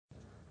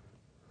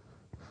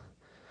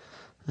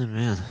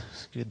Amen.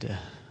 It's good to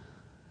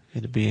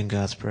be in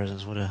God's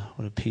presence. What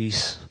a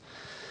peace.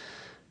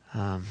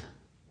 Now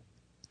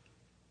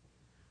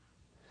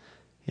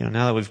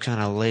that we've kind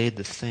of laid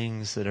the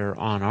things that are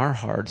on our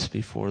hearts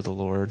before the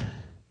Lord,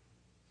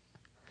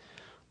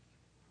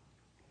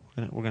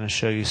 we're going to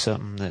show you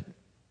something that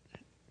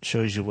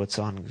shows you what's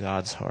on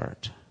God's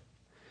heart.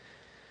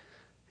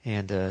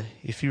 And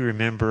if you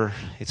remember,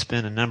 it's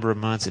been a number of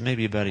months, it may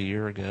be about a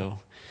year ago,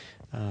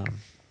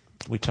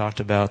 we talked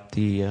about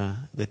the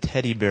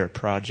Teddy Bear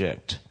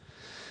Project.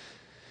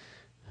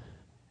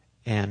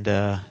 And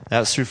that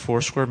was through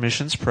Foursquare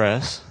Missions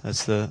Press.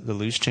 That's the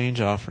loose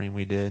change offering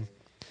we did.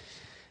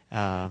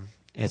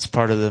 It's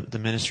part of the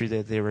ministry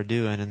that they were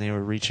doing, and they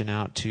were reaching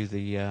out to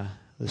the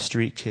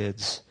street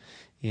kids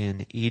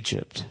in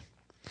Egypt.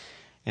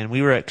 And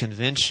we were at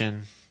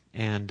convention,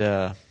 and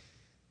did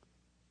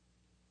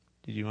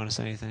you want to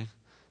say anything?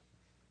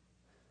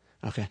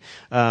 Okay.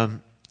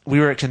 We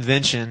were at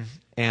convention,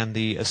 and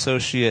the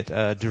associate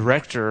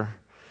director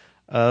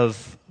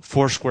of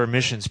Foursquare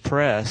Missions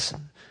Press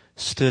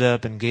stood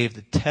up and gave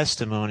the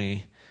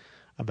testimony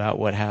about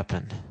what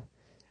happened.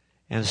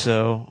 And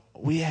so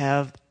we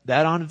have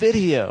that on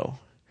video.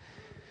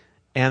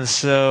 And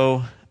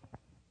so,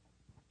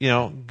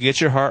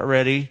 get your heart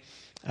ready.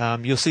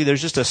 You'll see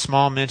there's just a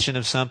small mention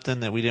of something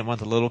that we didn't want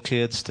the little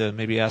kids to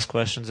maybe ask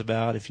questions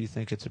about. If you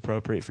think it's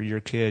appropriate for your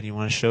kid, you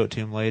want to show it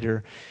to him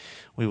later,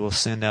 we will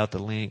send out the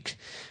link.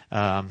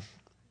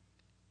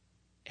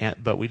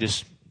 But we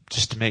just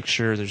to make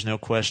sure there's no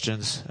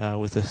questions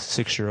with a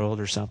 6-year-old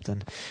or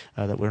something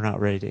that we're not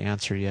ready to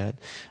answer yet.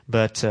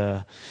 But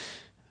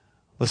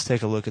let's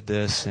take a look at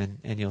this, and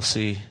you'll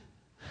see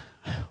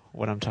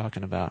what I'm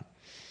talking about.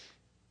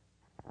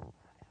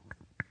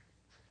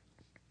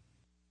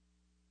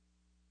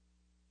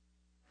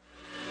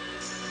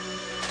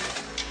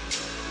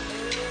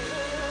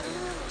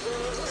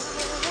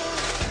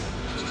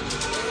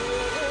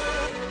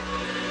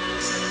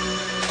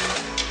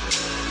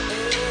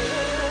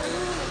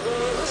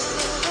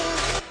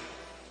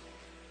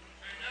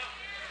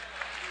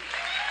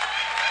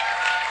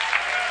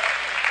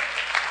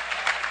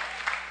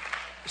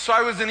 So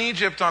I was in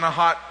Egypt on a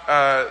hot,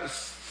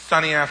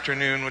 sunny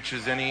afternoon, which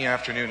is any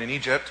afternoon in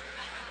Egypt.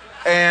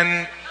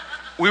 And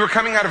we were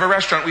coming out of a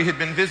restaurant. We had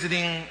been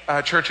visiting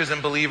churches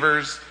and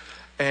believers.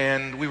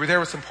 And we were there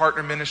with some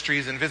partner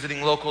ministries and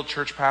visiting local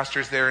church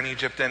pastors there in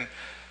Egypt. And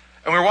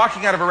we were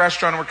walking out of a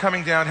restaurant, and we're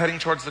coming down, heading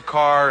towards the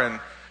car,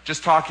 and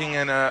just talking.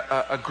 And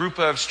a group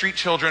of street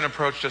children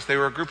approached us. They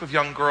were a group of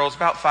young girls,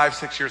 about 5,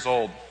 6 years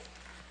old.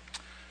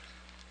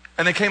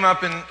 And they came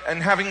up,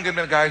 and having been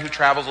a guy who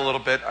travels a little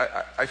bit,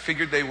 I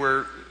figured they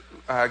were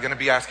going to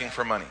be asking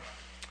for money.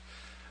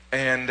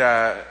 And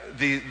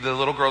the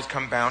little girls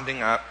come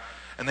bounding up,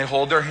 and they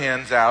hold their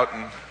hands out,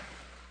 and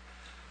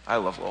I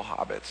love little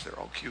hobbits. They're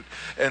all cute.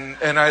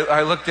 And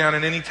I look down,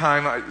 and any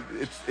time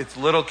it's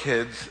little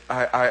kids,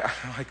 I'm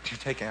like, do you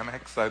take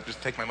Amex? I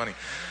just take my money.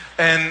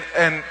 And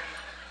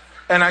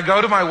I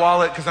go to my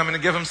wallet because I'm going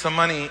to give them some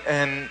money,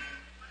 and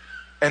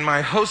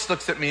my host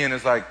looks at me and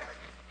is like,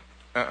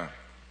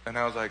 And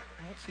I was like,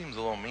 that seems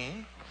a little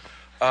mean.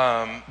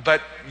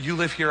 But you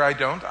live here, I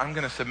don't. I'm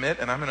going to submit,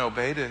 and I'm going to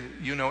obey to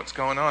you know what's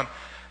going on.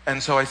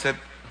 And so I said,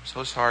 I'm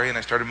so sorry, and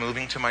I started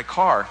moving to my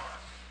car.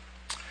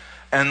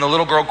 And the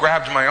little girl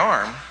grabbed my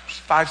arm, she's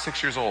 5,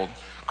 6 years old,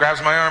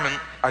 grabs my arm, and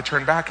I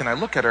turn back, and I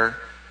look at her,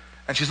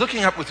 and she's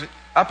looking up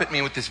at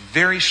me with this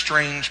very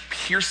strange,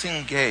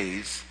 piercing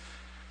gaze,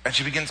 and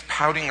she begins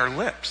pouting her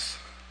lips.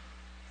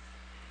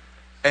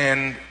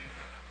 And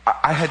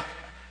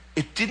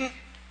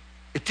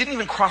it didn't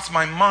even cross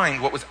my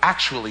mind what was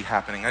actually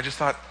happening. I just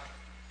thought,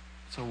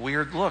 it's a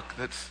weird look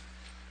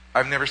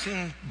I've never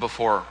seen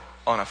before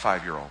on a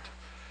 5-year-old.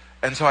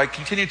 And so I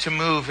continued to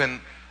move, and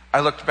I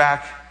looked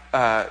back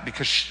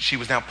because she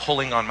was now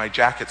pulling on my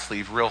jacket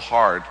sleeve real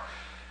hard.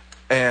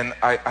 And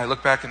I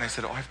looked back and I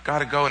said, I've got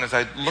to go. And as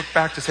I looked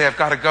back to say, I've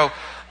got to go,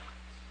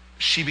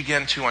 she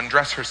began to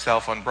undress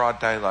herself on broad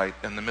daylight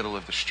in the middle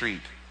of the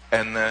street.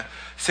 And the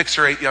 6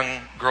 or 8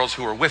 young girls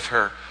who were with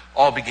her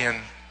all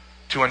began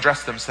to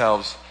undress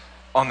themselves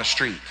on the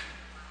street.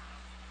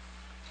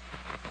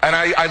 And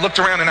I looked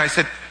around and I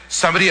said,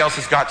 somebody else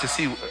has got to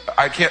see.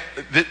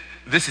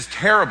 This is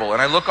terrible.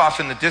 And I look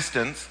off in the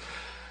distance,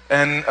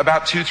 and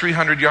about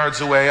 200-300 yards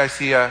away, I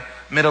see a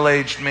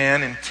middle-aged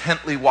man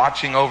intently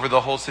watching over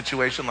the whole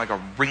situation like a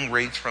ring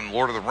wraith from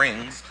Lord of the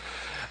Rings.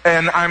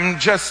 And I'm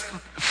just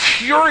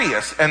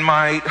furious. And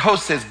my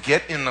host says,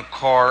 get in the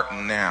car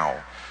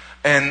now.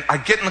 And I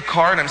get in the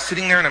car, and I'm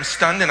sitting there, and I'm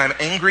stunned, and I'm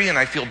angry, and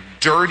I feel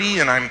dirty,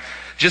 and I'm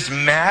just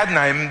mad, and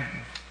I'm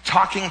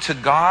talking to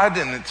God,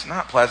 and it's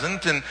not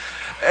pleasant. And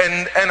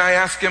I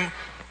ask him,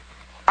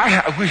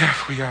 we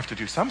have to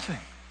do something.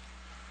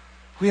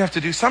 We have to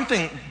do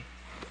something,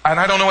 and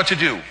I don't know what to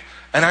do.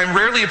 And I'm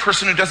rarely a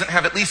person who doesn't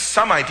have at least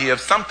some idea of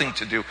something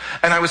to do.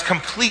 And I was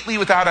completely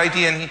without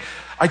idea, and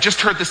I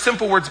just heard the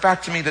simple words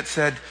back to me that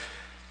said,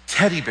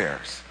 teddy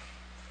bears.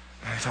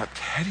 And I thought,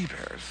 teddy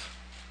bears?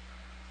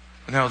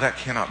 No, that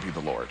cannot be the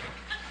Lord.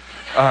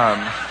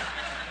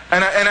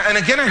 And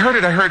again, I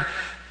heard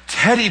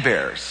teddy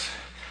bears.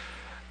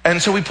 And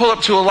so we pull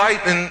up to a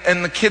light,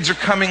 and the kids are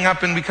coming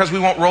up, and because we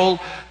won't roll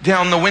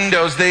down the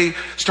windows, they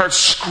start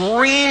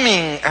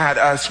screaming at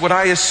us what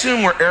I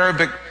assume were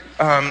Arabic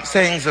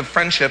sayings of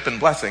friendship and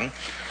blessing.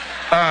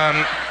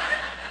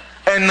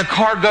 And the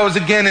car goes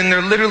again, and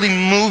they're literally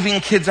moving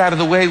kids out of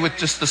the way with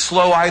just the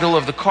slow idle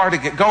of the car to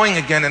get going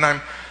again.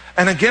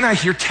 And again I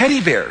hear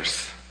teddy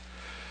bears.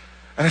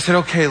 And I said,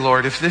 okay,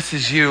 Lord, if this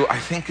is you, I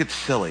think it's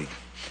silly.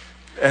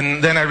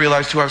 And then I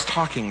realized who I was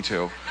talking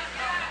to.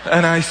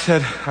 And I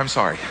said, I'm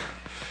sorry.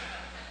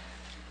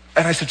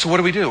 And I said, so what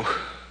do we do?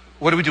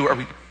 What do we do?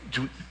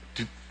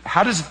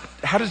 How does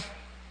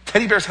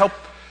teddy bears help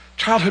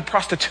childhood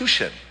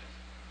prostitution?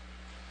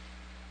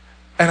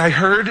 And I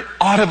heard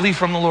audibly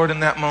from the Lord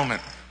in that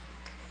moment,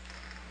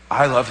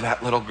 I love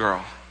that little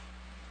girl.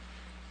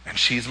 And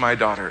she's my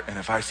daughter. And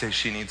if I say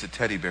she needs a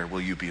teddy bear,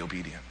 will you be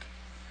obedient?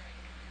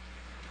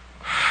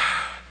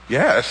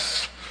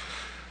 Yes,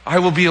 I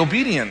will be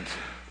obedient.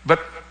 But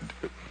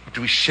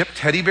do we ship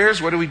teddy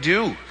bears? What do we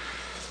do?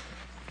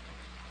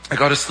 I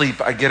go to sleep.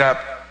 I get up.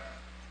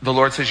 The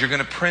Lord says, you're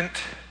going to print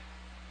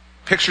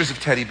pictures of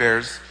teddy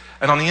bears.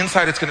 And on the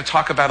inside, it's going to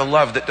talk about a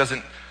love that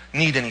doesn't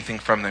need anything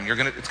from them.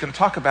 It's going to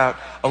talk about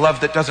a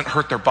love that doesn't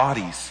hurt their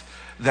bodies,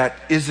 that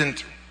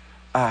isn't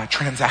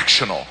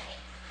transactional.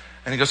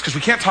 And he goes, because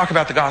we can't talk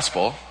about the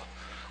gospel.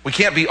 We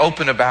can't be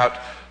open about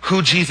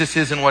who Jesus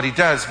is and what he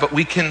does, but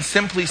we can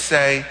simply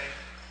say,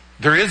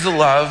 there is a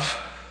love.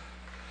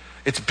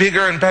 It's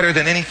bigger and better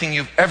than anything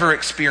you've ever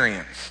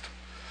experienced.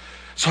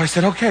 So I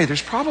said, okay,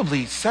 there's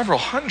probably several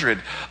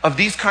hundred of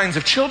these kinds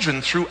of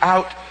children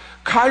throughout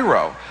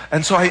Cairo.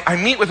 And so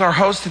I meet with our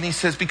host, and he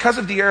says, because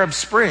of the Arab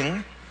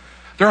Spring,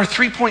 there are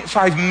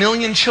 3.5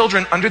 million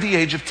children under the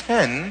age of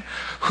 10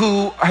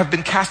 who have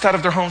been cast out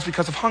of their homes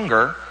because of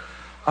hunger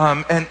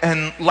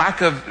and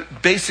lack of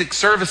basic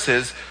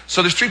services.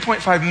 So there's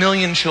 3.5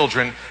 million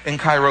children in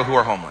Cairo who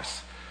are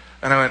homeless.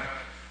 And I went,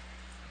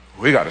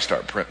 we got to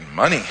start printing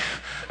money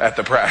at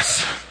the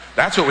press.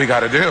 That's what we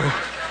got to do.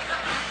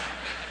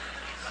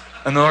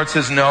 And the Lord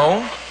says,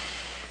 no,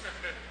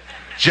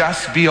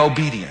 just be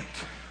obedient.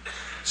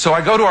 So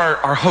I go to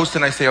our host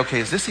and I say, okay,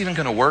 is this even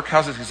going to work?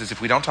 How's it? He says,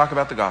 if we don't talk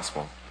about the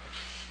gospel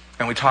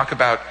and we talk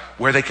about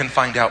where they can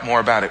find out more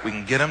about it, we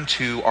can get them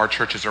to our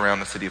churches around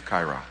the city of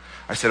Cairo.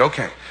 I said,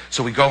 okay.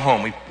 So we go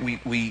home,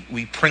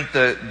 we print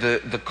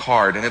the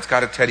card, and it's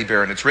got a teddy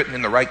bear, and it's written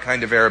in the right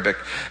kind of Arabic,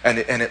 and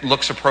it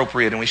looks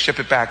appropriate, and we ship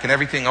it back, and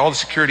everything, all the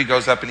security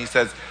goes up, and he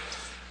says,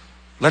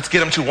 let's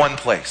get them to one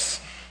place,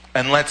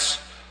 and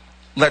let's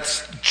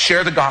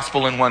share the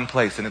gospel in one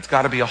place. And it's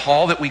got to be a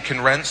hall that we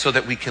can rent so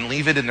that we can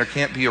leave it, and there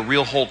can't be a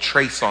real whole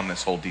trace on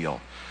this whole deal.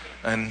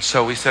 And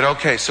so we said,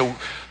 okay, so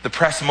the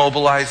press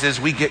mobilizes,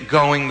 we get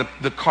going,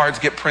 the cards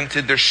get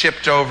printed, they're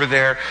shipped over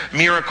there,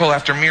 miracle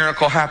after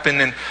miracle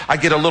happen, and I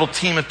get a little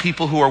team of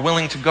people who are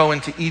willing to go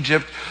into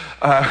Egypt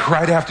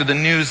right after the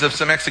news of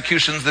some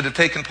executions that had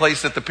taken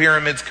place at the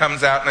pyramids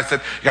comes out. And I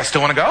said, you guys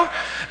still want to go?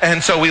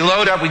 And so we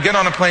load up, we get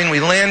on a plane,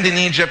 we land in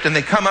Egypt, and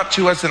they come up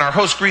to us, and our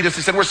host greet us.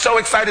 He said, we're so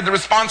excited, the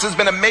response has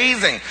been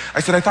amazing. I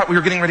said, I thought we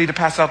were getting ready to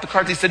pass out the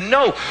cards. He said,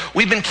 no,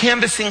 we've been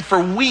canvassing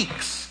for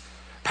weeks,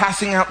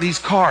 passing out these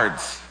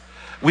cards.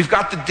 We've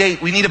got the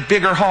date, we need a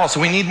bigger hall, so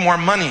we need more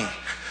money.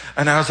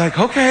 And I was like,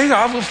 okay,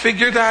 I will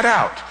figure that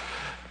out.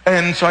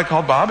 And so I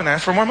called Bob and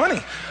asked for more money.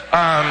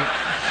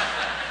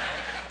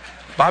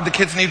 Bob, the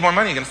kids need more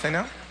money. You going to say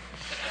no?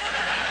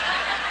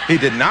 He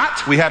did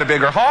not. We had a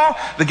bigger hall.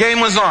 The game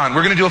was on.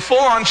 We're going to do a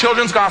full-on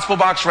children's gospel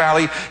box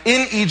rally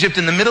in Egypt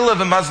in the middle of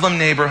a Muslim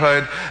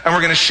neighborhood, and we're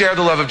going to share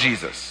the love of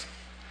Jesus.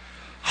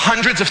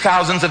 Hundreds of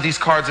thousands of these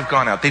cards have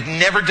gone out. They've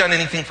never done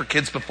anything for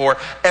kids before,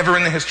 ever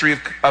in the history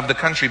of the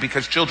country,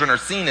 because children are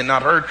seen and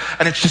not heard,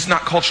 and it's just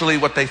not culturally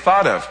what they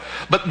thought of.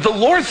 But the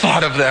Lord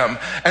thought of them.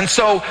 And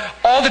so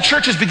all the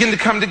churches begin to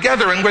come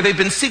together, and where they've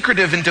been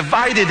secretive and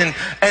divided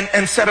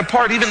and set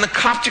apart, even the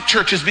Coptic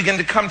churches begin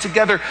to come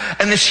together,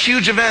 and this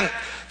huge event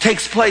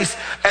takes place,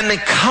 and they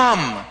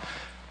come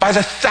by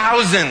the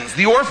thousands.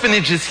 The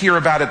orphanages hear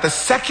about it. The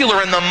secular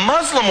and the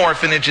Muslim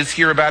orphanages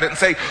hear about it and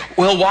say,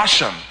 we'll wash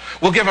them.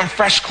 We'll give them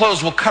fresh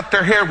clothes. We'll cut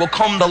their hair. We'll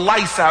comb the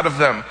lice out of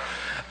them.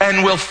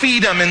 And we'll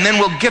feed them, and then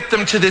we'll get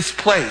them to this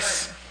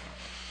place.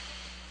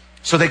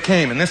 So they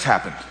came, and this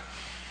happened.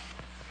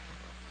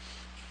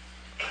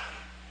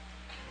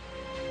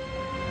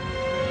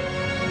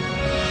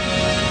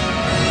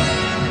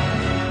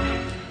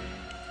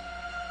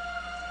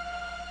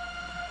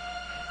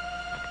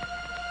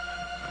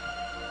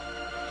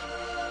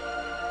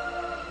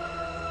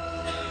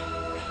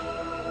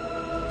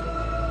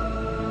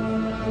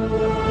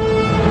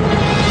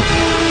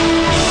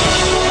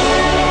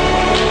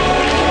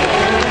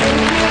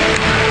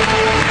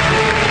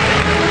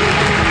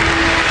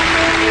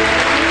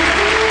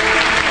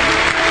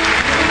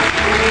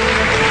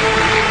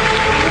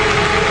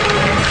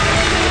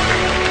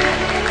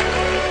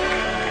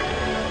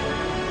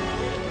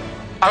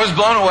 I was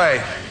blown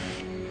away.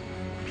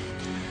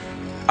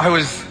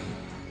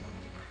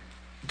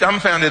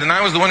 dumbfounded, and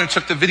I was the one who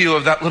took the video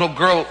of that little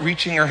girl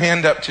reaching her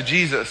hand up to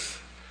Jesus.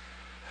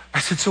 I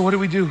said, so what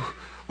do?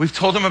 We've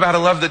told them about a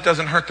love that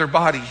doesn't hurt their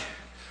body,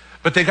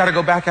 but they got to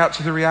go back out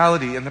to the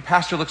reality. And the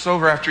pastor looks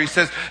over after he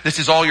says, this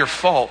is all your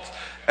fault.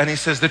 And he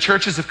says, the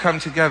churches have come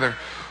together.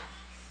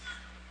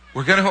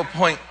 We're going to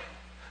appoint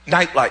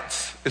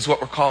nightlights, is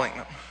what we're calling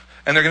them.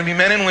 And they're going to be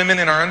men and women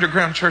in our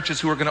underground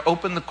churches who are going to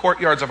open the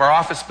courtyards of our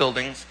office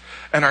buildings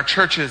and our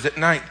churches at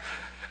night.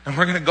 And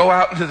we're going to go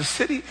out into the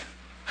city.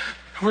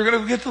 We're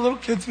going to get the little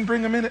kids and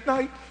bring them in at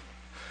night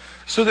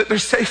so that they're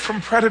safe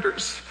from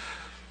predators.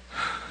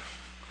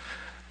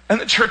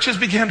 And the churches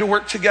began to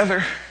work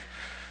together.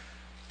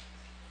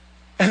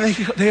 And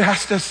they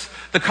asked us,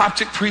 the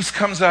Coptic priest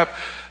comes up,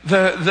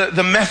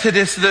 the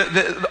Methodists,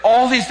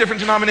 all these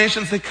different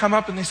denominations, they come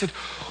up and they said,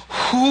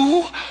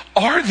 who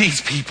are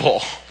these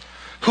people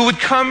who would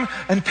come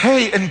and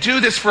pay and do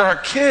this for our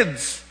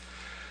kids?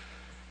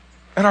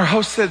 And our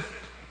host said,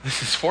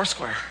 this is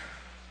Foursquare.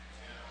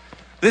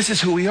 This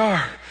is who we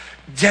are,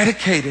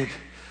 dedicated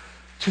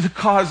to the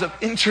cause of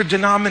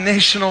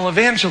interdenominational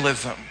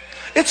evangelism.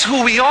 It's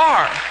who we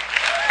are.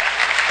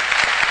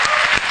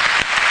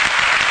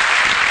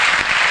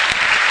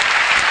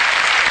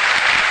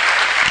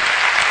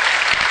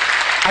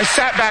 I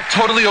sat back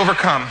totally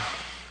overcome.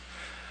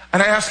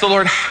 And I asked the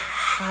Lord,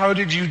 how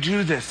did you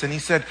do this? And he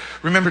said,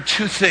 remember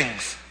two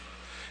things.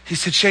 He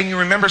said, Shane, you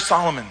remember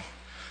Solomon.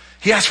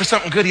 He asked for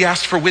something good. He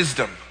asked for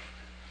wisdom.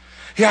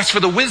 He asked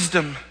for the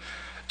wisdom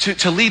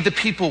to lead the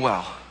people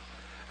well.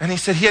 And he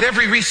said he had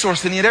every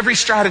resource and he had every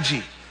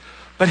strategy.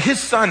 But his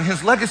son,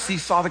 his legacy,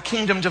 saw the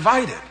kingdom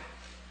divided.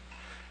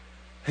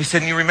 He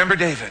said, and you remember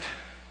David.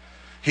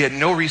 He had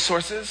no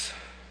resources.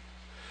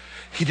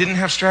 He didn't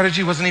have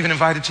strategy, wasn't even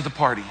invited to the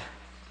party.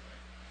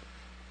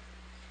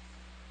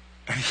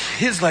 And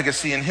his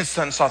legacy and his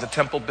son saw the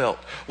temple built.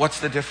 What's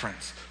the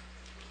difference?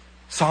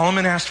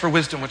 Solomon asked for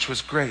wisdom, which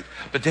was great.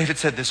 But David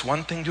said, this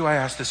one thing do I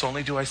ask, this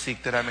only do I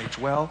seek, that I may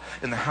dwell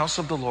in the house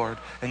of the Lord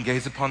and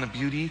gaze upon the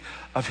beauty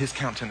of his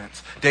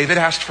countenance. David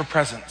asked for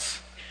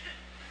presence,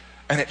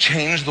 and it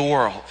changed the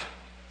world.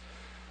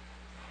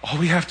 All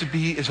we have to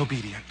be is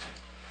obedient.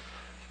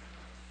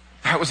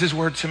 That was his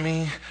word to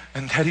me,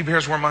 and teddy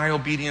bears were my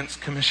obedience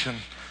commission.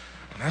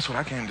 And that's what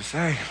I came to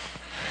say.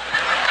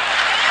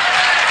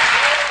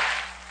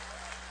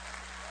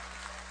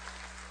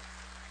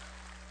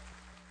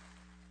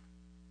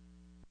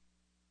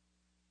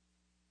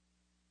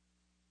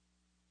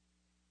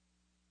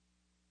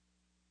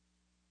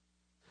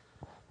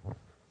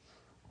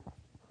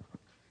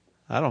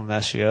 That'll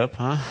mess you up,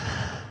 huh?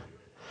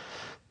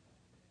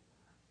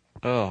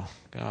 Oh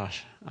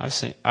gosh,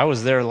 I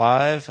was there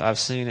live. I've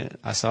seen it.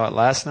 I saw it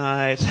last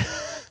night,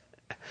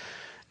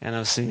 and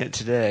I've seen it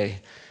today,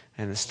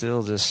 and it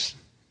still just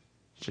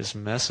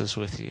messes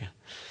with you.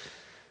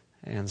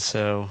 And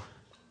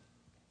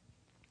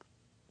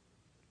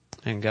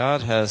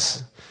God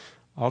has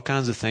all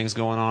kinds of things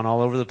going on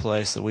all over the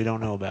place that we don't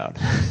know about.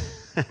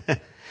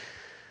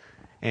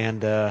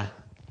 And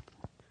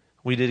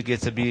we did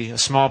get to be a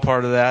small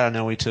part of that. I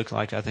know I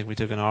think we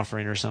took an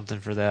offering or something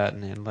for that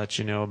and let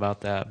you know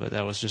about that. But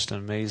that was just an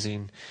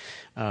amazing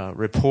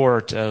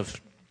report of,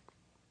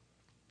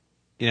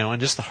 and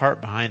just the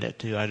heart behind it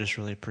too. I just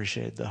really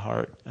appreciate the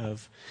heart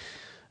of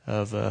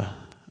the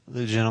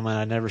gentleman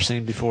I'd never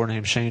seen before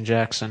named Shane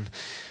Jackson,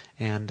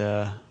 and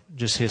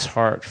just his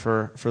heart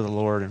for the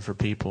Lord and for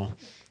people.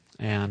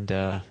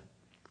 And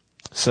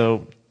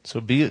so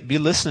be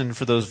listening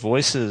for those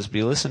voices.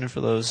 Be listening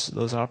for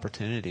those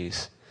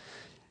opportunities.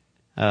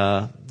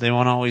 They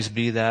won't always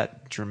be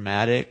that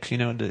dramatic,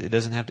 it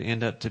doesn't have to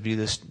end up to be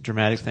this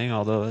dramatic thing,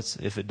 although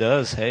if it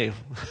does, hey,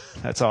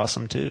 that's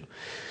awesome too.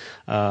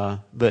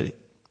 But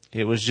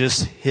it was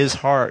just his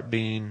heart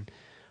being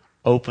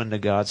open to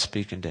God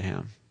speaking to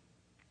him,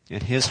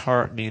 and his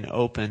heart being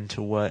open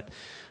to what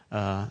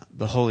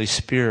the Holy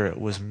Spirit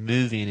was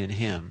moving in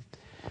him.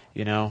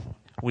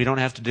 We don't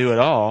have to do it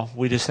all.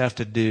 We just have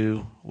to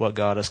do what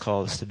God has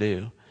called us to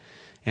do.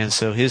 And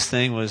so his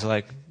thing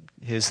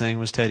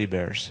was teddy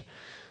bears.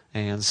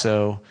 And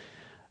so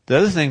the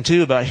other thing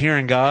too about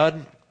hearing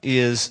God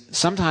is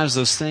sometimes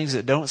those things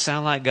that don't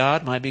sound like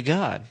God might be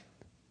God.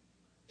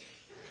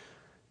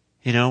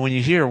 When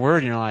you hear a word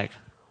and you're like,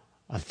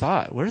 a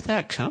thought, where did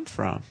that come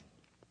from?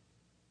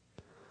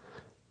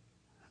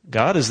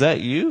 God, is that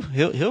you?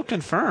 He'll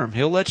confirm.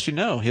 He'll let you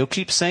know. He'll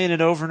keep saying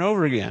it over and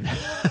over again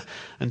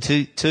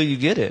until you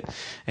get it.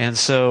 And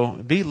so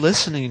be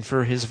listening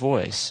for his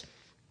voice.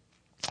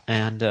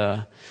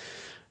 And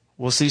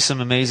we'll see some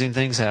amazing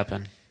things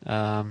happen.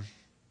 God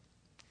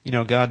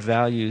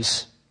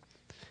values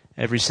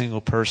every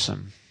single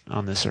person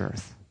on this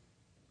earth.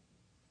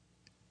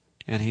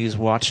 And he's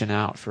watching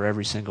out for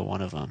every single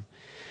one of them.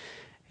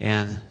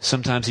 And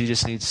sometimes he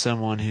just needs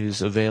someone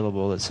who's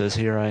available that says,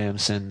 here I am,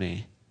 send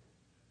me.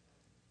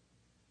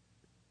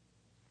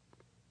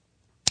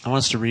 I want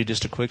us to read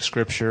just a quick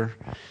scripture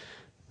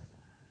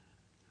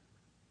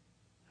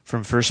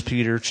from 1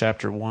 Peter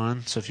chapter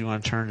 1. So if you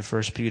want to turn to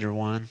 1 Peter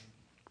 1.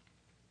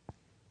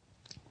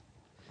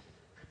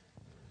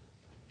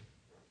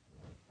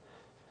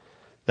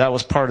 That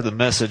was part of the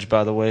message,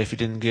 by the way. If you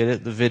didn't get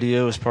it, the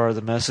video is part of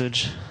the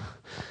message.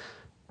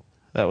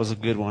 That was a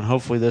good one.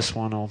 Hopefully this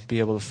one will be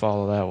able to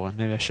follow that one.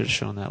 Maybe I should have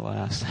shown that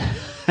last.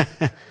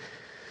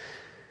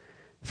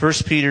 1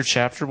 Peter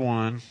chapter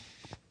 1.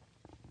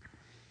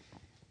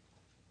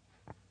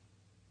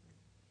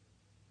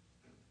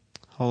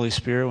 Holy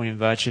Spirit, we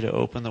invite you to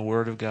open the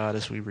Word of God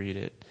as we read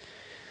it.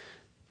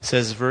 It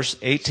says, verse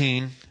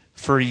 18,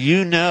 "For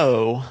you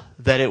know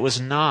that it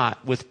was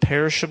not with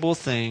perishable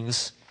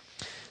things,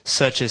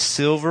 such as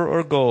silver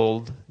or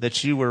gold,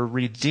 that you were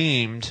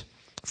redeemed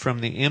from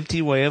the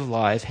empty way of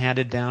life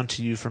handed down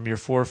to you from your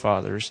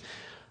forefathers,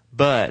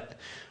 but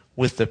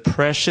with the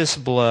precious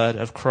blood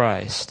of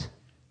Christ,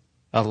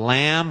 a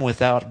lamb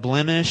without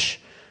blemish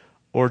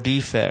or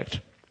defect.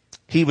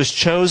 He was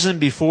chosen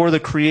before the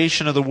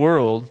creation of the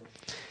world,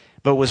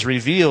 but was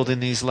revealed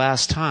in these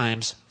last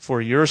times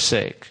for your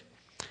sake.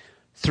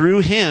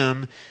 Through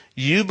him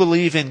you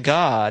believe in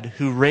God,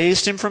 who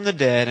raised him from the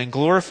dead and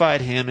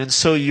glorified him, and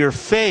so your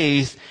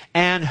faith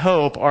and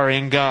hope are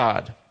in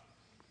God.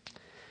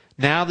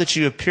 Now that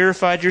you have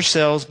purified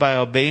yourselves by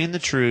obeying the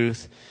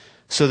truth,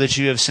 so that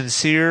you have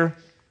sincere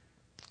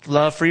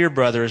love for your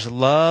brothers,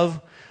 love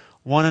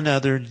one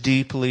another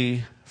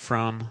deeply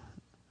from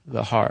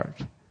the heart."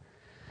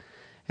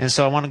 And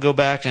so I want to go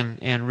back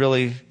and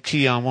really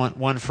key on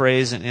one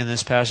phrase in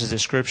this passage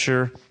of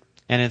Scripture,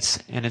 and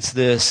it's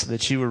this,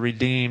 that you were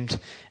redeemed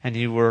and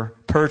you were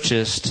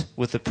purchased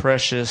with the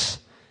precious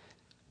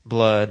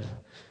blood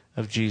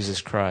of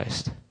Jesus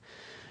Christ.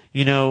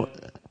 You know,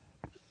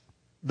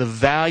 the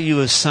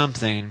value of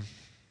something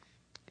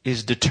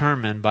is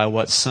determined by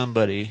what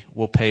somebody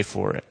will pay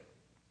for it.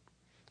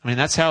 I mean,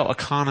 that's how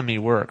economy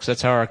works.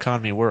 That's how our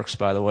economy works,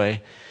 by the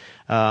way.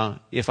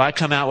 If I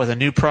come out with a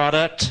new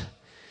product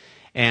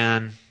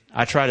and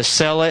I try to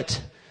sell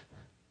it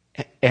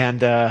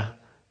and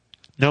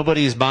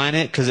nobody's buying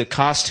it because it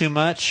costs too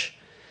much,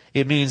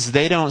 it means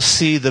they don't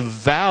see the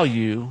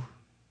value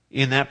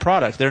in that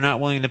product. They're not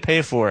willing to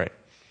pay for it.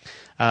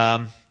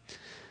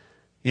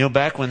 You know,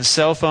 back when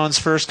cell phones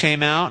first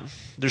came out,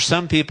 there's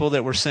some people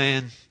that were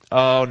saying,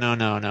 "Oh,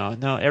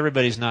 no,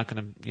 everybody's not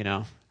going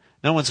to,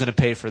 no one's going to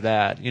pay for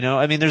that."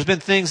 I mean, there's been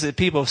things that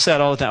people have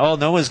said all the time, "Oh,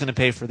 no one's going to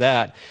pay for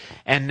that."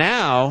 And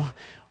now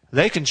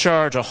they can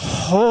charge a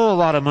whole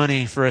lot of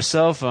money for a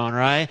cell phone,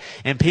 right?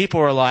 And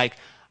people are like,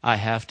 "I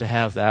have to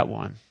have that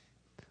one.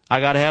 I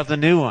got to have the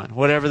new one,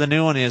 whatever the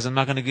new one is." I'm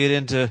not going to get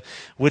into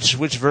which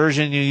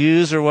version you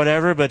use or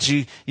whatever, but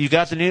you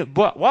got the new.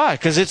 Why?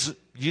 Because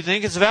you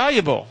think it's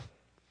valuable.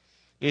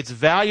 It's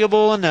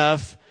valuable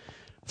enough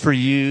for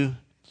you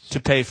to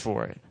pay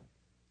for it.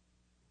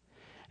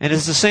 And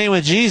it's the same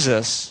with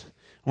Jesus.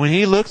 When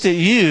he looked at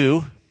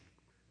you,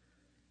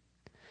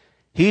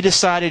 he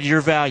decided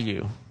your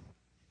value.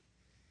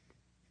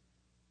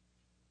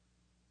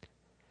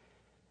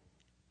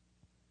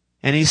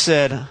 And he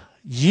said,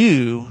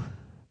 "You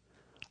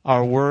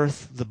are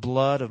worth the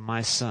blood of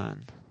my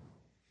Son."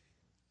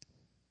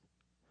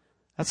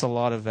 That's a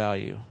lot of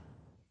value.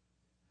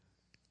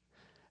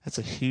 That's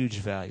a huge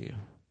value.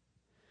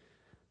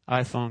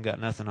 iPhone got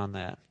nothing on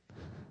that.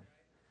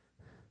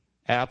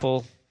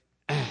 Apple,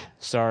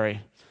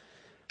 sorry,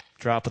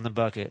 drop in the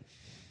bucket.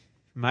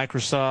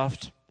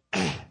 Microsoft,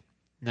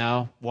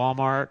 no.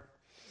 Walmart,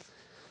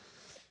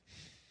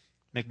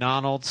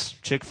 McDonald's,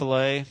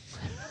 Chick-fil-A.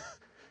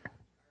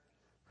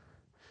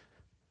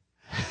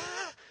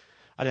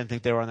 I didn't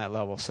think they were on that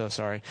level, so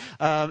sorry.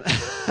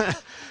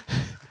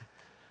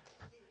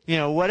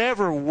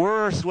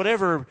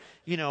 Whatever,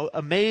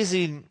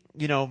 amazing,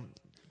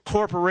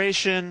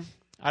 corporation.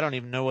 I don't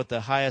even know what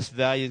the highest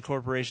valued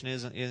corporation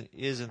is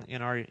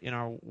in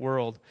our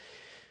world.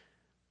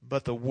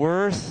 But the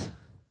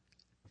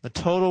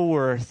total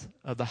worth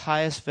of the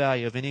highest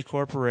value of any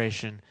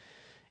corporation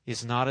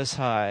is not as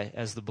high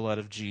as the blood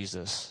of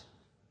Jesus.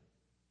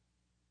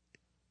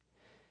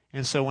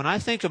 And so when I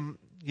think of,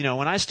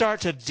 when I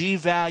start to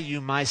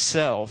devalue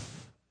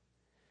myself,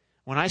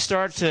 when I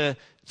start to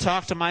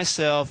talk to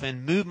myself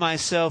and move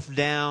myself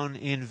down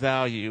in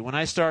value, when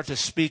I start to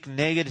speak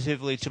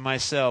negatively to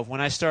myself,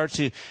 when I start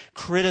to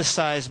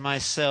criticize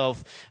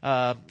myself,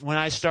 when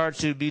I start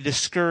to be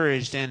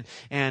discouraged and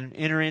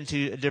enter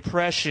into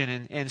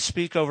depression and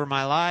speak over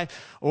my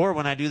life, or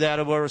when I do that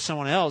over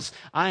someone else,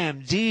 I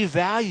am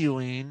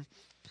devaluing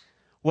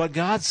what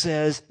God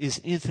says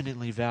is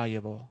infinitely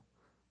valuable.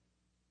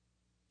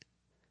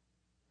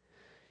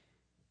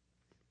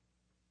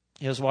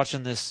 I was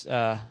watching this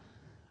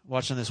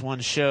one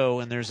show,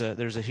 and there's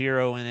a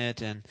hero in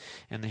it, and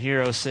the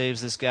hero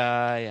saves this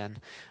guy, and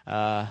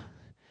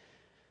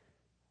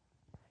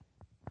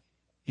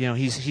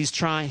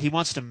he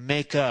wants to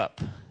make up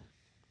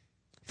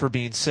for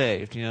being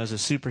saved. There's a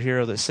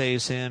superhero that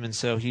saves him, and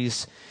so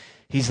he's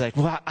like,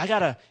 well, I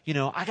gotta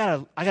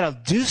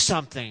do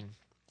something.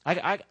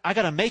 I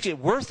gotta make it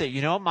worth it.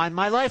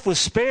 My life was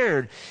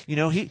spared.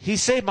 He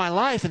saved my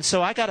life, and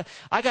so I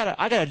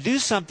gotta do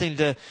something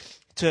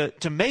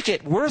to make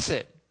it worth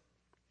it.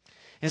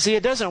 And see,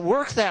 it doesn't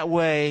work that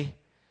way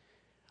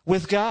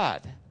with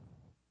God.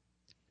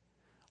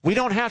 We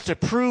don't have to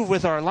prove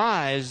with our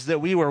lives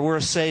that we were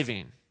worth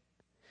saving.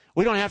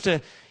 We don't have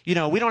to, we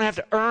don't have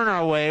to earn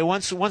our way.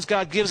 Once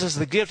God gives us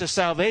the gift of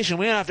salvation,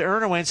 we don't have to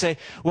earn our way and say,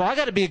 well, I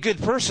got to be a good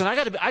person. I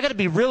got to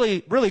be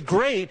really, really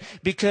great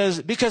because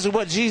of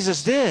what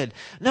Jesus did.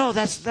 No,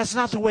 that's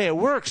not the way it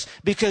works,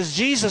 because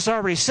Jesus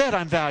already said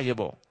I'm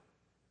valuable.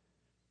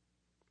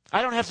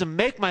 I don't have to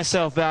make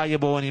myself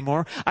valuable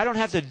anymore. I don't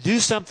have to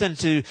do something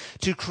to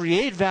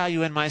create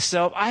value in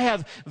myself. I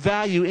have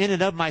value in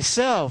and of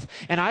myself.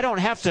 And I don't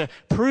have to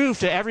prove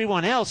to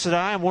everyone else that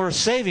I am worth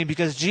saving,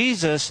 because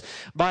Jesus,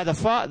 by the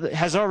Father,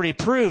 has already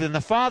proved, and the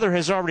Father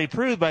has already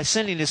proved by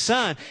sending His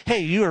Son,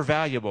 hey, you are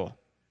valuable.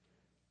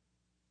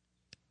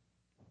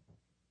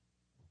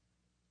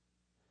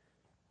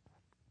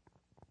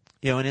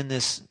 And in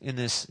this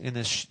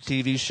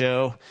TV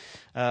show,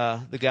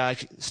 the guy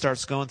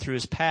starts going through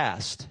his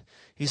past.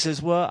 He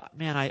says, well,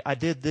 man, I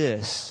did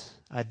this,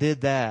 I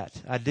did that,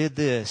 I did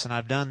this, and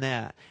I've done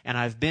that, and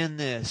I've been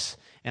this,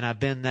 and I've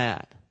been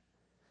that.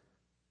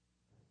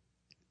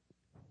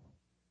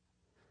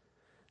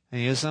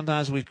 And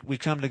sometimes we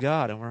come to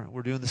God and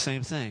we're doing the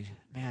same thing.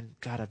 Man,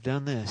 God, I've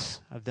done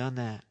this, I've done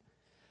that.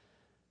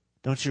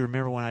 Don't you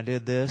remember when I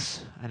did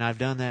this, and I've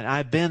done that?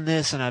 I've been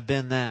this, and I've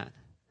been that.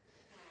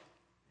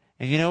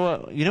 And you know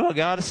what? You know what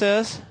God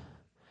says?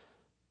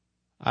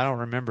 I don't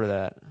remember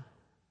that.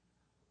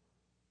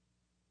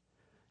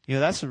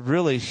 That's a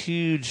really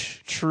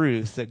huge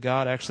truth, that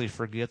God actually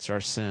forgets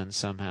our sins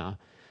somehow.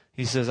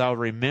 He says, I'll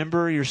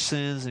remember your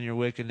sins and your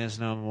wickedness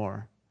no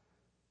more.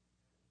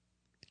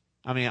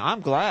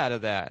 I'm glad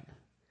of that.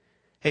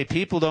 Hey,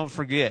 people don't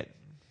forget.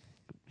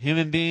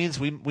 Human beings,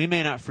 we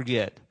may not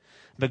forget.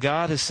 But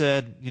God has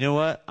said, you know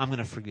what? I'm going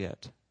to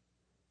forget.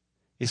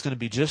 It's going to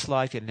be just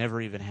like it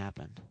never even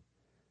happened.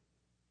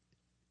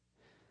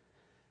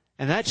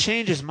 And that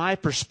changes my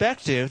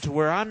perspective to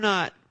where I'm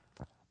not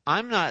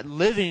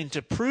living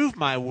to prove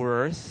my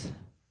worth.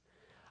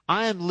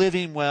 I am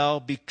living well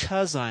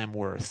because I am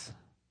worth.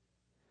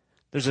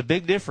 There's a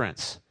big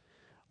difference.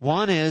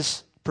 One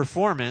is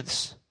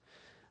performance.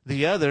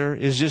 The other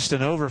is just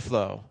an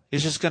overflow.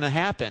 It's just going to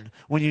happen.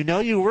 When you know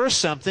you're worth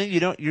something,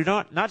 you're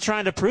not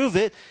trying to prove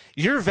it.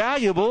 You're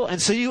valuable,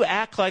 and so you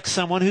act like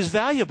someone who's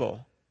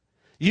valuable.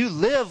 You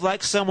live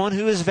like someone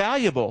who is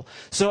valuable.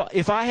 So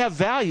if I have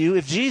value,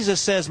 if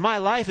Jesus says my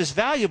life is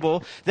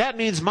valuable, that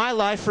means my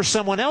life for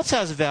someone else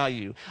has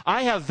value.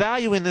 I have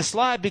value in this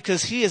life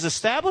because He has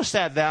established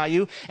that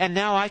value, and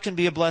now I can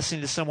be a blessing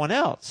to someone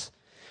else.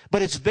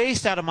 But it's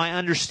based out of my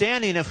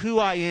understanding of who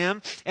I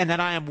am and that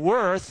I am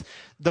worth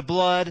the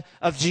blood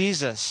of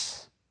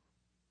Jesus.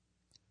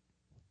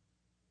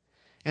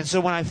 And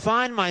so when I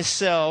find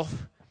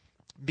myself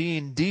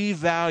being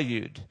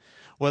devalued,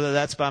 whether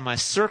that's by my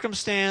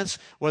circumstance,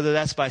 whether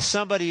that's by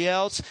somebody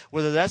else,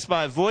 whether that's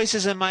by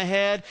voices in my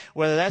head,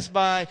 whether that's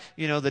by,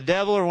 the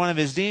devil or one of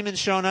his demons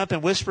showing up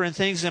and whispering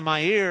things in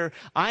my ear,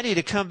 I need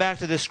to come back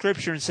to this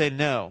scripture and say,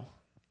 no.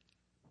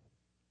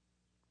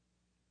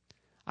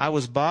 I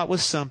was bought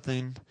with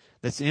something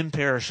that's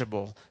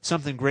imperishable,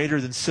 something greater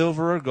than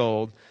silver or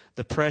gold,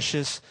 the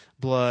precious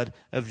blood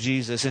of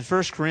Jesus. In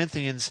 1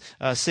 Corinthians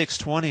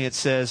 6:20, it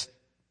says,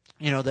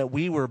 that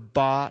we were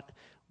bought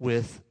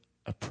with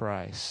a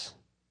price.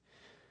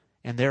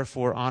 And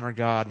therefore honor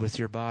God with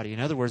your body. In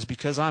other words,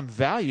 because I'm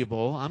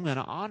valuable, I'm going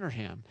to honor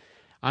Him.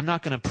 I'm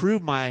not going to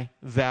prove my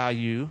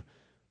value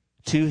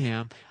to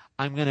Him.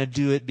 I'm going to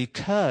do it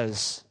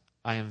because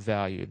I am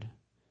valued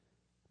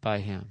by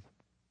Him.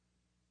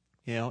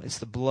 It's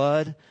the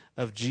blood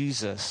of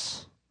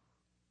Jesus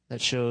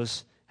that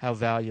shows how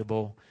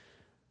valuable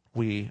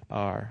we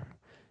are.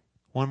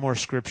 One more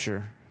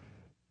scripture.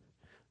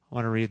 I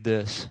want to read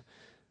this.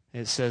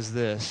 It says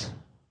this.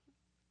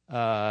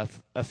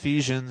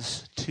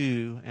 Ephesians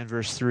 2 and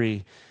verse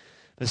 3.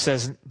 It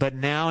says, but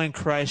now in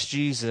Christ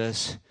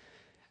Jesus,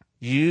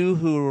 you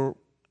who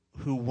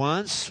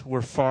once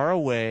were far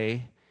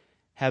away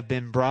have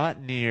been brought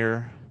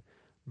near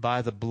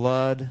by the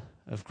blood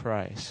of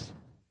Christ.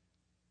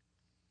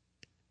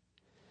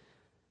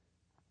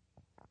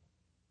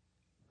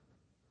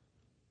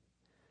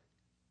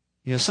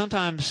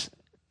 Sometimes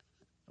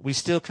we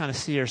still kind of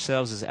see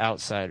ourselves as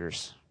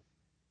outsiders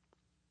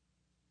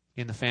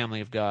in the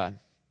family of God.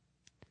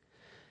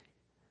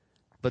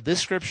 But this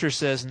scripture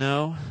says,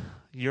 no,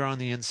 you're on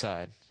the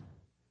inside.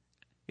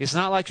 It's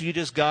not like you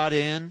just got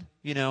in,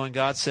 and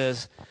God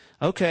says,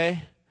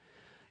 okay,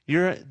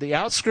 you're the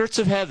outskirts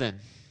of heaven.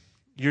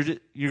 You're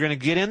going to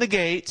get in the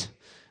gate,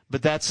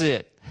 but that's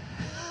it.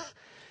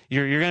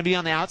 You're going to be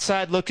on the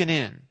outside looking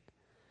in.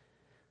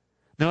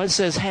 No, it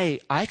says, hey,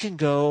 I can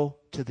go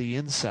to the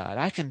inside.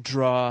 I can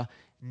draw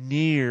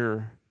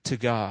near to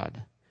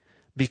God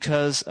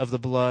because of the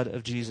blood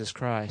of Jesus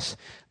Christ.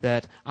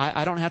 That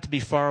I don't have to be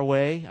far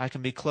away. I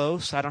can be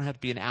close. I don't have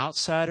to be an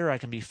outsider. I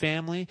can be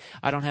family.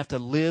 I don't have to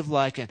live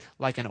like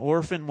an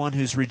orphan, one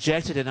who's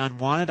rejected and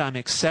unwanted. I'm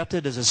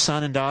accepted as a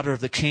son and daughter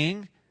of the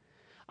King.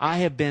 I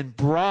have been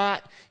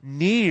brought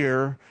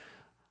near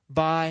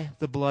by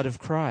the blood of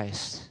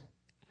Christ.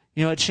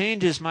 It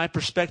changes my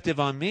perspective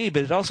on me,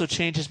 but it also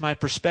changes my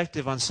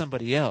perspective on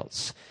somebody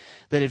else.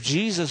 That if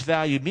Jesus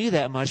valued me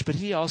that much, but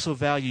he also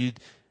valued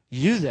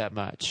you that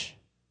much.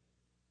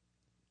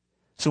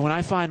 So when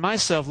I find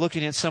myself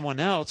looking at someone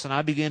else and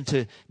I begin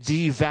to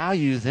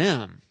devalue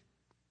them,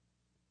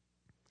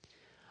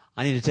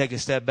 I need to take a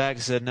step back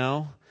and say,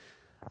 no,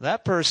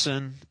 that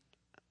person,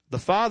 the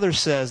Father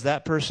says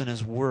that person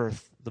is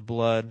worth the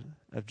blood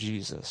of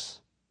Jesus.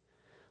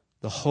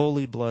 The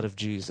holy blood of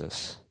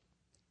Jesus.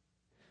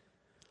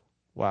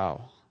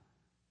 Wow.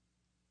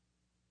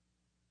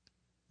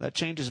 That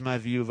changes my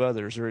view of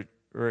others, or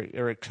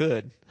it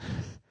could.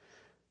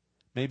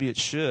 Maybe it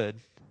should.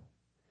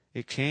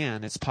 It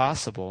can. It's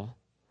possible.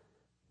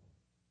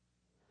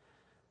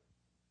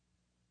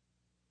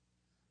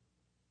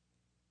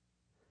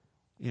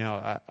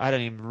 I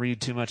didn't even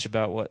read too much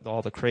about what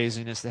all the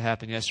craziness that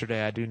happened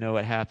yesterday. I do know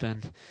it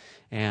happened,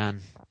 and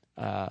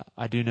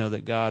I do know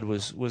that God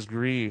was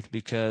grieved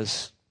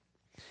because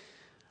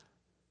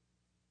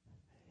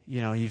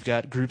you've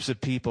got groups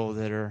of people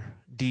that are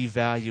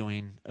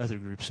devaluing other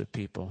groups of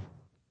people.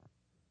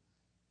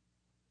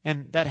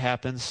 And that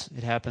happens.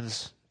 It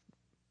happens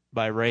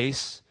by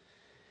race.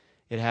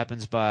 It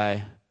happens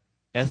by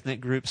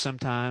ethnic groups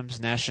sometimes,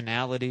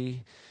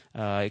 nationality.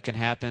 It can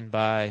happen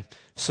by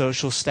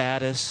social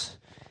status.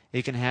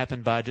 It can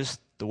happen by just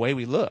the way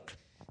we look.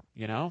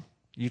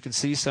 You can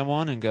see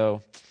someone and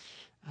go,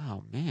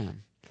 oh,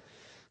 man.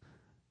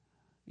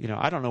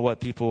 I don't know what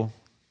people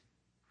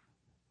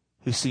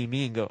who see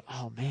me and go,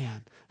 oh,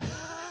 man.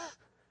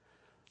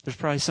 There's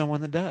probably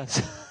someone that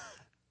does.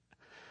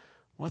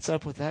 What's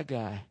up with that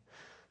guy?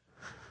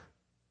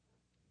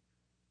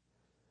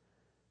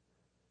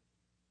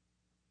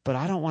 But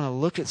I don't want to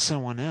look at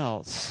someone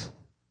else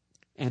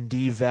and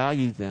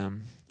devalue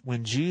them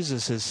when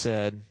Jesus has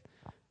said,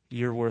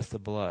 you're worth the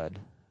blood.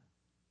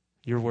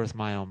 You're worth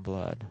my own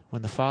blood.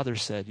 When the Father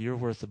said, you're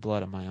worth the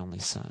blood of my only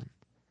Son.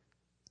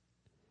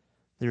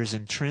 There is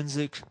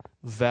intrinsic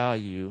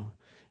value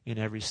in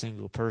every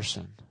single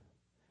person,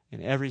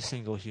 in every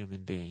single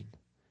human being.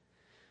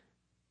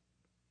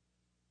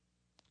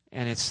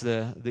 And it's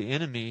the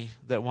enemy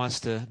that wants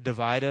to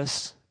divide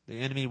us. The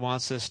enemy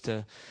wants us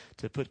to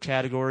put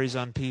categories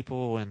on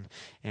people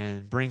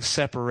and bring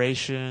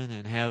separation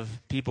and have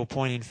people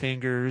pointing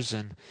fingers.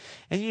 And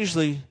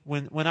usually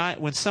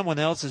when someone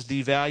else is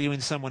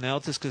devaluing someone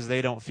else, it's because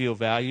they don't feel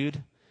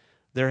valued.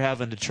 They're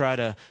having to try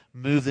to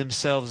move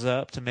themselves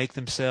up to make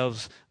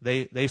themselves,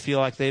 they feel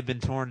like they've been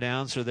torn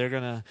down, so they're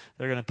gonna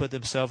put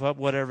themselves up,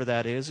 whatever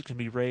that is. It can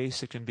be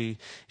race, it can be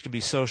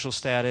social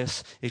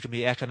status, it can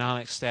be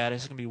economic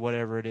status, it can be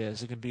whatever it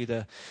is. It can be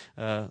the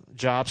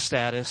job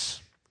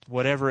status,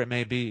 whatever it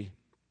may be.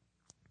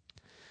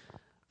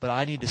 But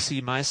I need to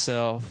see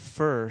myself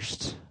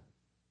first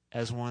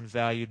as one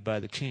valued by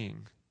the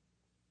King.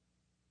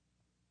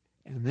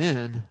 And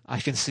then I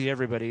can see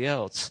everybody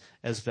else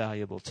as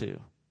valuable too.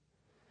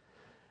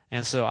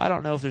 And so I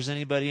don't know if there's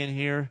anybody in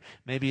here.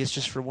 Maybe it's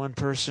just for one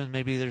person.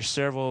 Maybe there's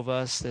several of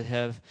us that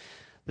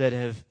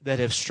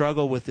have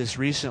struggled with this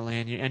recently,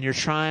 and you're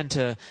trying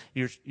to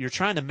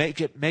make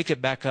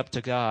it back up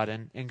to God.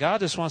 And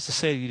God just wants to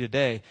say to you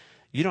today,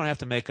 you don't have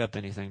to make up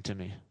anything to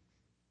me.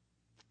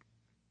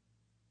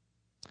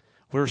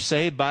 We're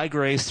saved by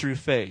grace through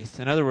faith.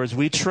 In other words,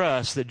 we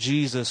trust that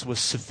Jesus was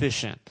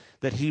sufficient,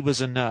 that he was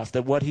enough,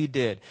 that what he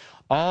did.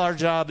 All our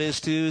job is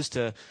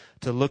to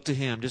look to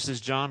him. Just as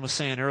John was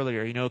saying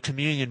earlier,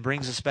 communion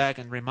brings us back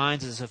and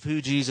reminds us of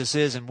who Jesus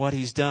is and what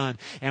he's done.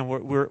 And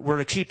we're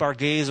to keep our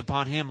gaze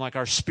upon him like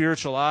our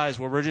spiritual eyes,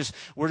 where we're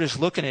just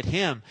looking at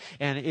him.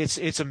 And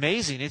it's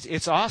amazing.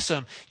 It's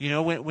awesome.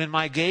 When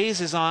my gaze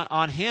is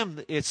on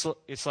him, it's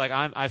like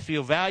I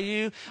feel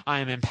value. I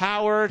am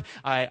empowered.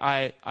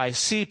 I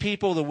see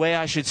people the way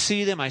I should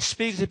see them. I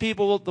speak to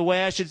people the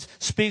way I should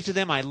speak to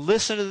them. I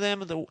listen to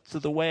them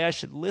the way I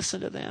should listen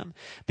to them,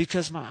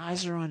 because my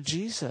eyes are on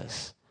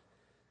Jesus.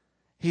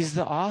 He's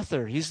the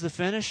author. He's the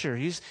finisher.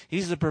 He's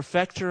the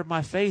perfecter of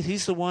my faith.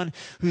 He's the one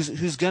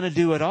who's going to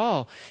do it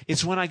all.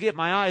 It's when I get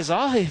my eyes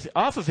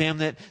off of him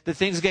that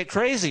things get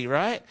crazy,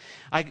 right?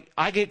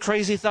 I get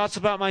crazy thoughts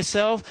about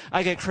myself.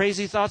 I get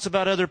crazy thoughts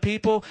about other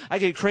people. I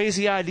get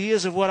crazy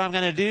ideas of what I'm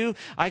going to do.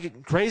 I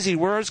get crazy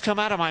words come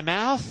out of my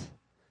mouth.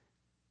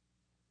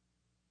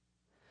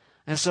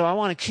 And so I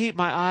want to keep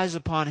my eyes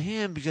upon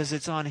him, because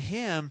it's on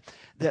him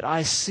that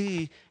I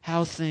see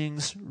how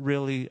things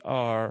really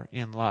are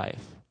in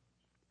life.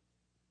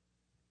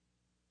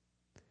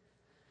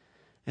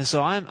 And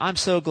so I'm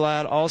so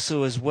glad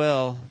also as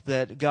well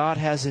that God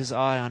has his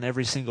eye on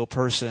every single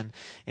person.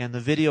 And the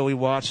video we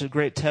watched, a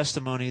great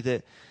testimony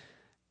that,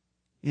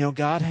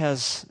 God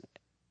has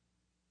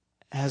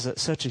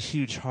such a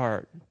huge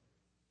heart.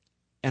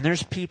 And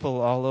there's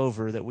people all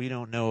over that we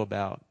don't know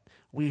about.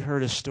 We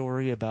heard a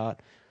story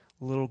about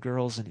little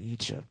girls in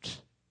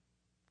Egypt.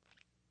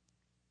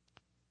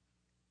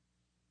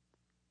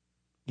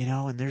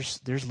 And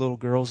there's little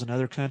girls in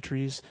other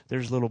countries.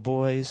 There's little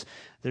boys.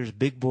 There's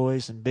big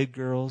boys and big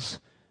girls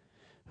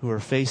who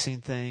are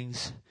facing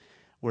things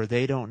where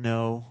they don't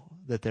know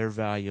that they're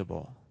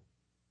valuable.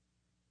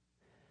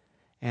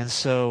 And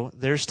so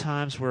there's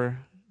times where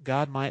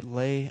God might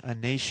lay a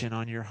nation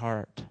on your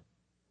heart.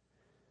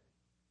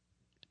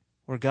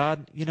 Where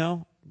God,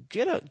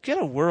 get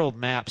a world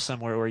map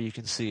somewhere where you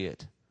can see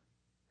it.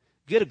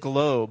 Get a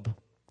globe,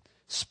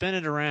 spin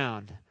it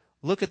around,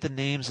 look at the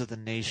names of the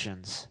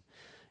nations.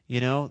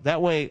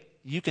 That way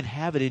you can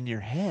have it in your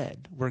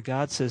head where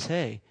God says,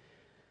 hey,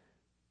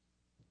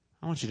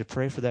 I want you to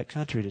pray for that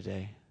country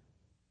today.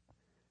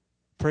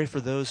 Pray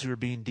for those who are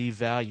being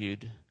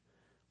devalued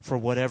for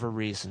whatever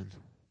reason.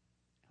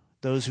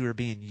 Those who are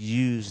being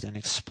used and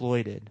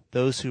exploited.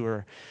 Those who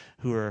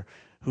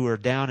are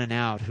down and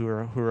out, who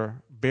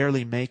are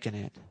barely making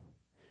it.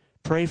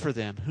 Pray for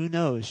them. Who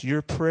knows?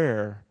 Your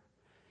prayer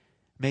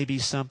may be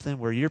something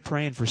where you're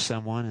praying for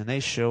someone and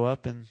they show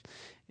up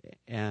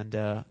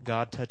and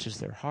God touches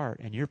their heart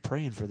and you're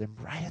praying for them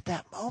right at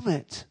that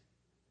moment.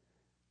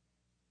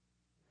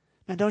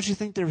 Man, don't you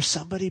think there was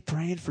somebody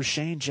praying for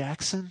Shane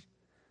Jackson?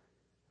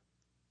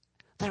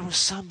 There was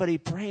somebody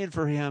praying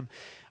for him.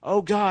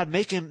 Oh God,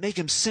 make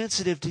him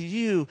sensitive to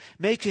you.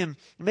 Make him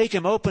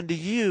open to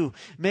you.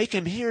 Make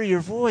him hear your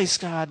voice,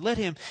 God. Let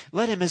him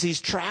as he's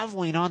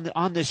traveling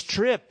on this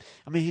trip.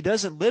 I mean, he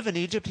doesn't live in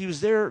Egypt. He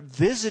was there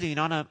visiting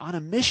on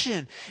a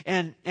mission.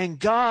 And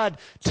God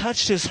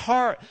touched his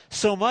heart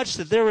so much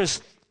that there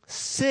was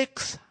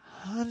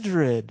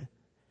 600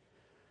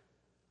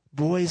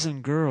 boys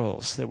and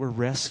girls that were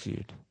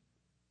rescued.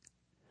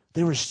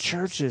 There was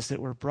churches that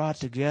were brought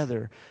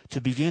together to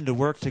begin to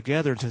work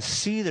together to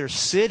see their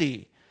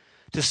city,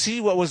 to see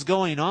what was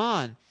going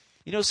on.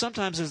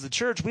 Sometimes as the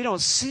church, we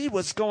don't see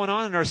what's going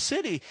on in our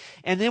city,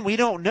 and then we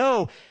don't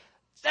know,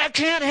 that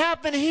can't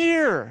happen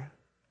here.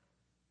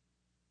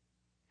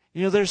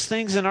 There's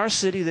things in our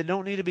city that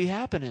don't need to be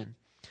happening,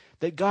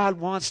 that God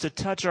wants to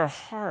touch our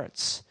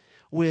hearts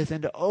with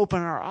and to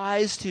open our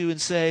eyes to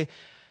and say,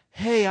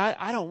 hey,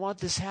 I don't want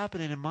this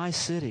happening in my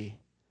city.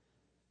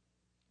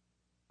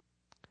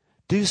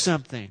 Do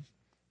something.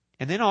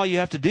 And then all you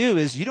have to do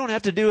is, you don't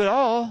have to do it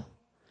all.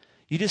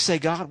 You just say,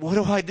 God, what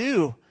do I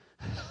do?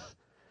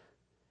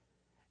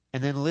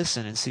 And then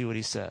listen and see what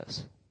he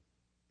says.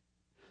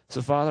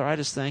 So Father, I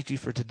just thank you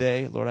for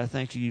today. Lord, I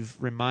thank you. You've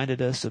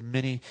reminded us of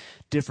many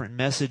different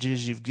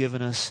messages. You've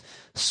given us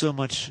so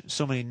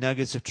many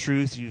nuggets of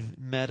truth. You've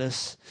met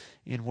us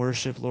in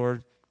worship,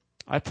 Lord.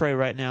 I pray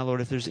right now, Lord,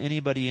 if there's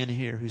anybody in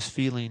here who's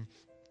feeling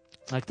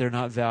like they're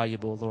not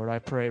valuable, Lord, I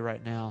pray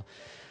right now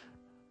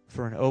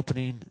for an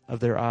opening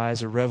of their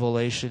eyes, a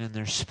revelation in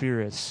their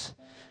spirits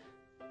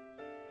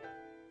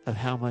of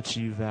how much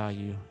you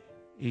value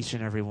each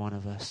and every one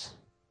of us.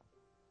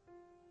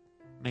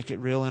 Make it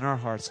real in our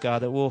hearts,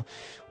 God, that we'll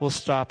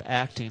stop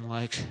acting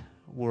like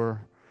we're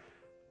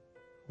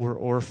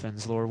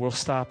orphans, Lord. We'll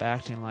stop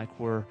acting like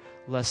we're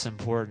less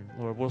important,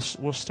 Lord.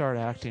 We'll start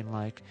acting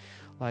like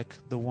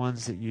the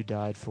ones that you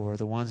died for,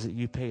 the ones that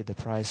you paid the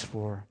price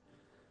for.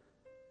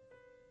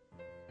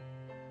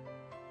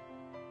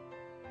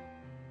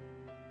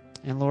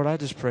 And Lord, I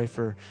just pray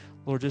for,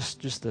 Lord,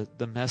 just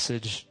the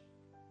message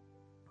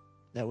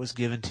that was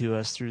given to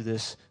us through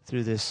this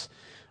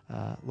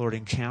Lord,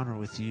 encounter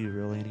with you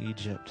really in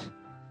Egypt.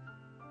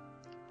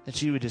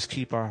 That you would just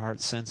keep our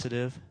hearts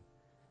sensitive.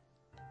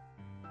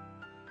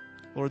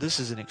 Lord, this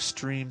is an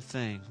extreme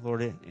thing,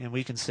 Lord, and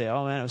we can say,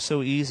 oh man, it was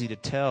so easy to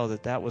tell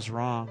that was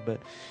wrong. But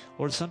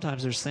Lord,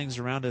 sometimes there's things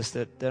around us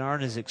that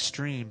aren't as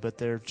extreme, but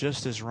they're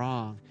just as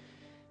wrong.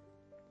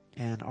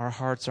 And our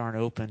hearts aren't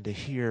open to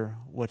hear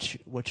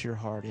what your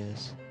heart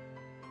is.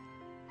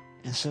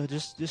 And so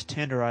just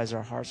tenderize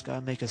our hearts,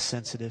 God, make us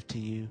sensitive to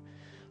you.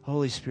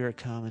 Holy Spirit,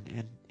 come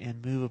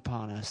and move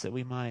upon us that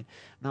we might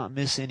not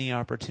miss any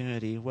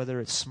opportunity, whether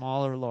it's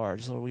small or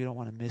large. Lord, we don't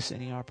want to miss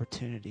any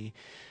opportunity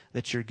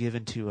that you're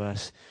given to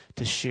us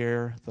to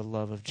share the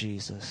love of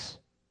Jesus.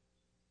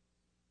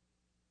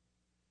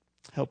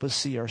 Help us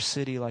see our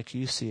city like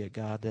you see it,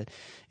 God, that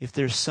if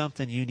there's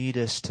something you need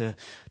us to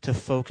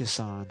focus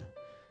on,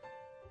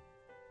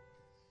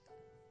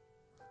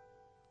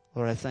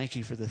 Lord, I thank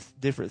you for the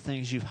different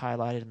things you've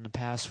highlighted in the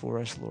past for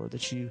us, Lord,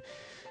 that you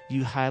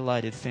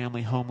highlighted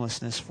family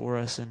homelessness for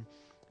us,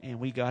 and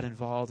we got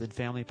involved in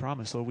Family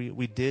Promise. Lord,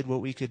 we did what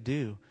we could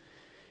do,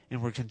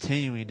 and we're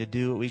continuing to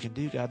do what we can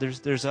do, God.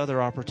 There's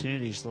other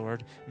opportunities,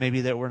 Lord,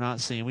 maybe that we're not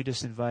seeing. We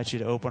just invite you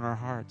to open our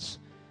hearts.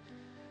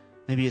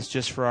 Maybe it's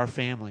just for our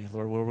family,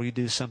 Lord, where we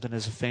do something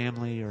as a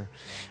family, or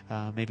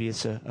maybe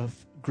it's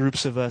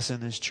groups of us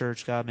in this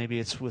church, God. Maybe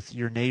it's with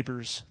your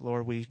neighbors,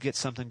 Lord. We get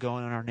something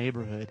going in our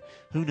neighborhood.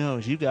 Who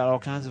knows? You've got all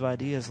kinds of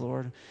ideas,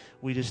 Lord.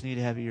 We just need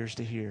to have ears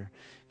to hear.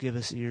 Give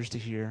us ears to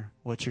hear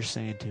what you're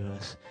saying to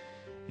us.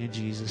 In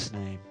Jesus'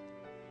 name,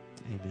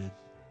 amen.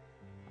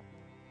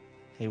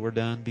 Hey, we're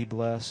done. Be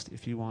blessed.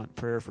 If you want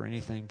prayer for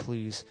anything,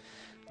 please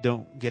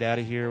don't get out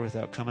of here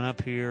without coming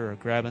up here or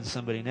grabbing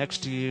somebody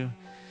next to you.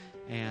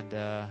 And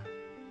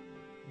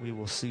we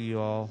will see you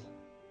all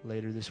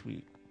later this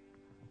week.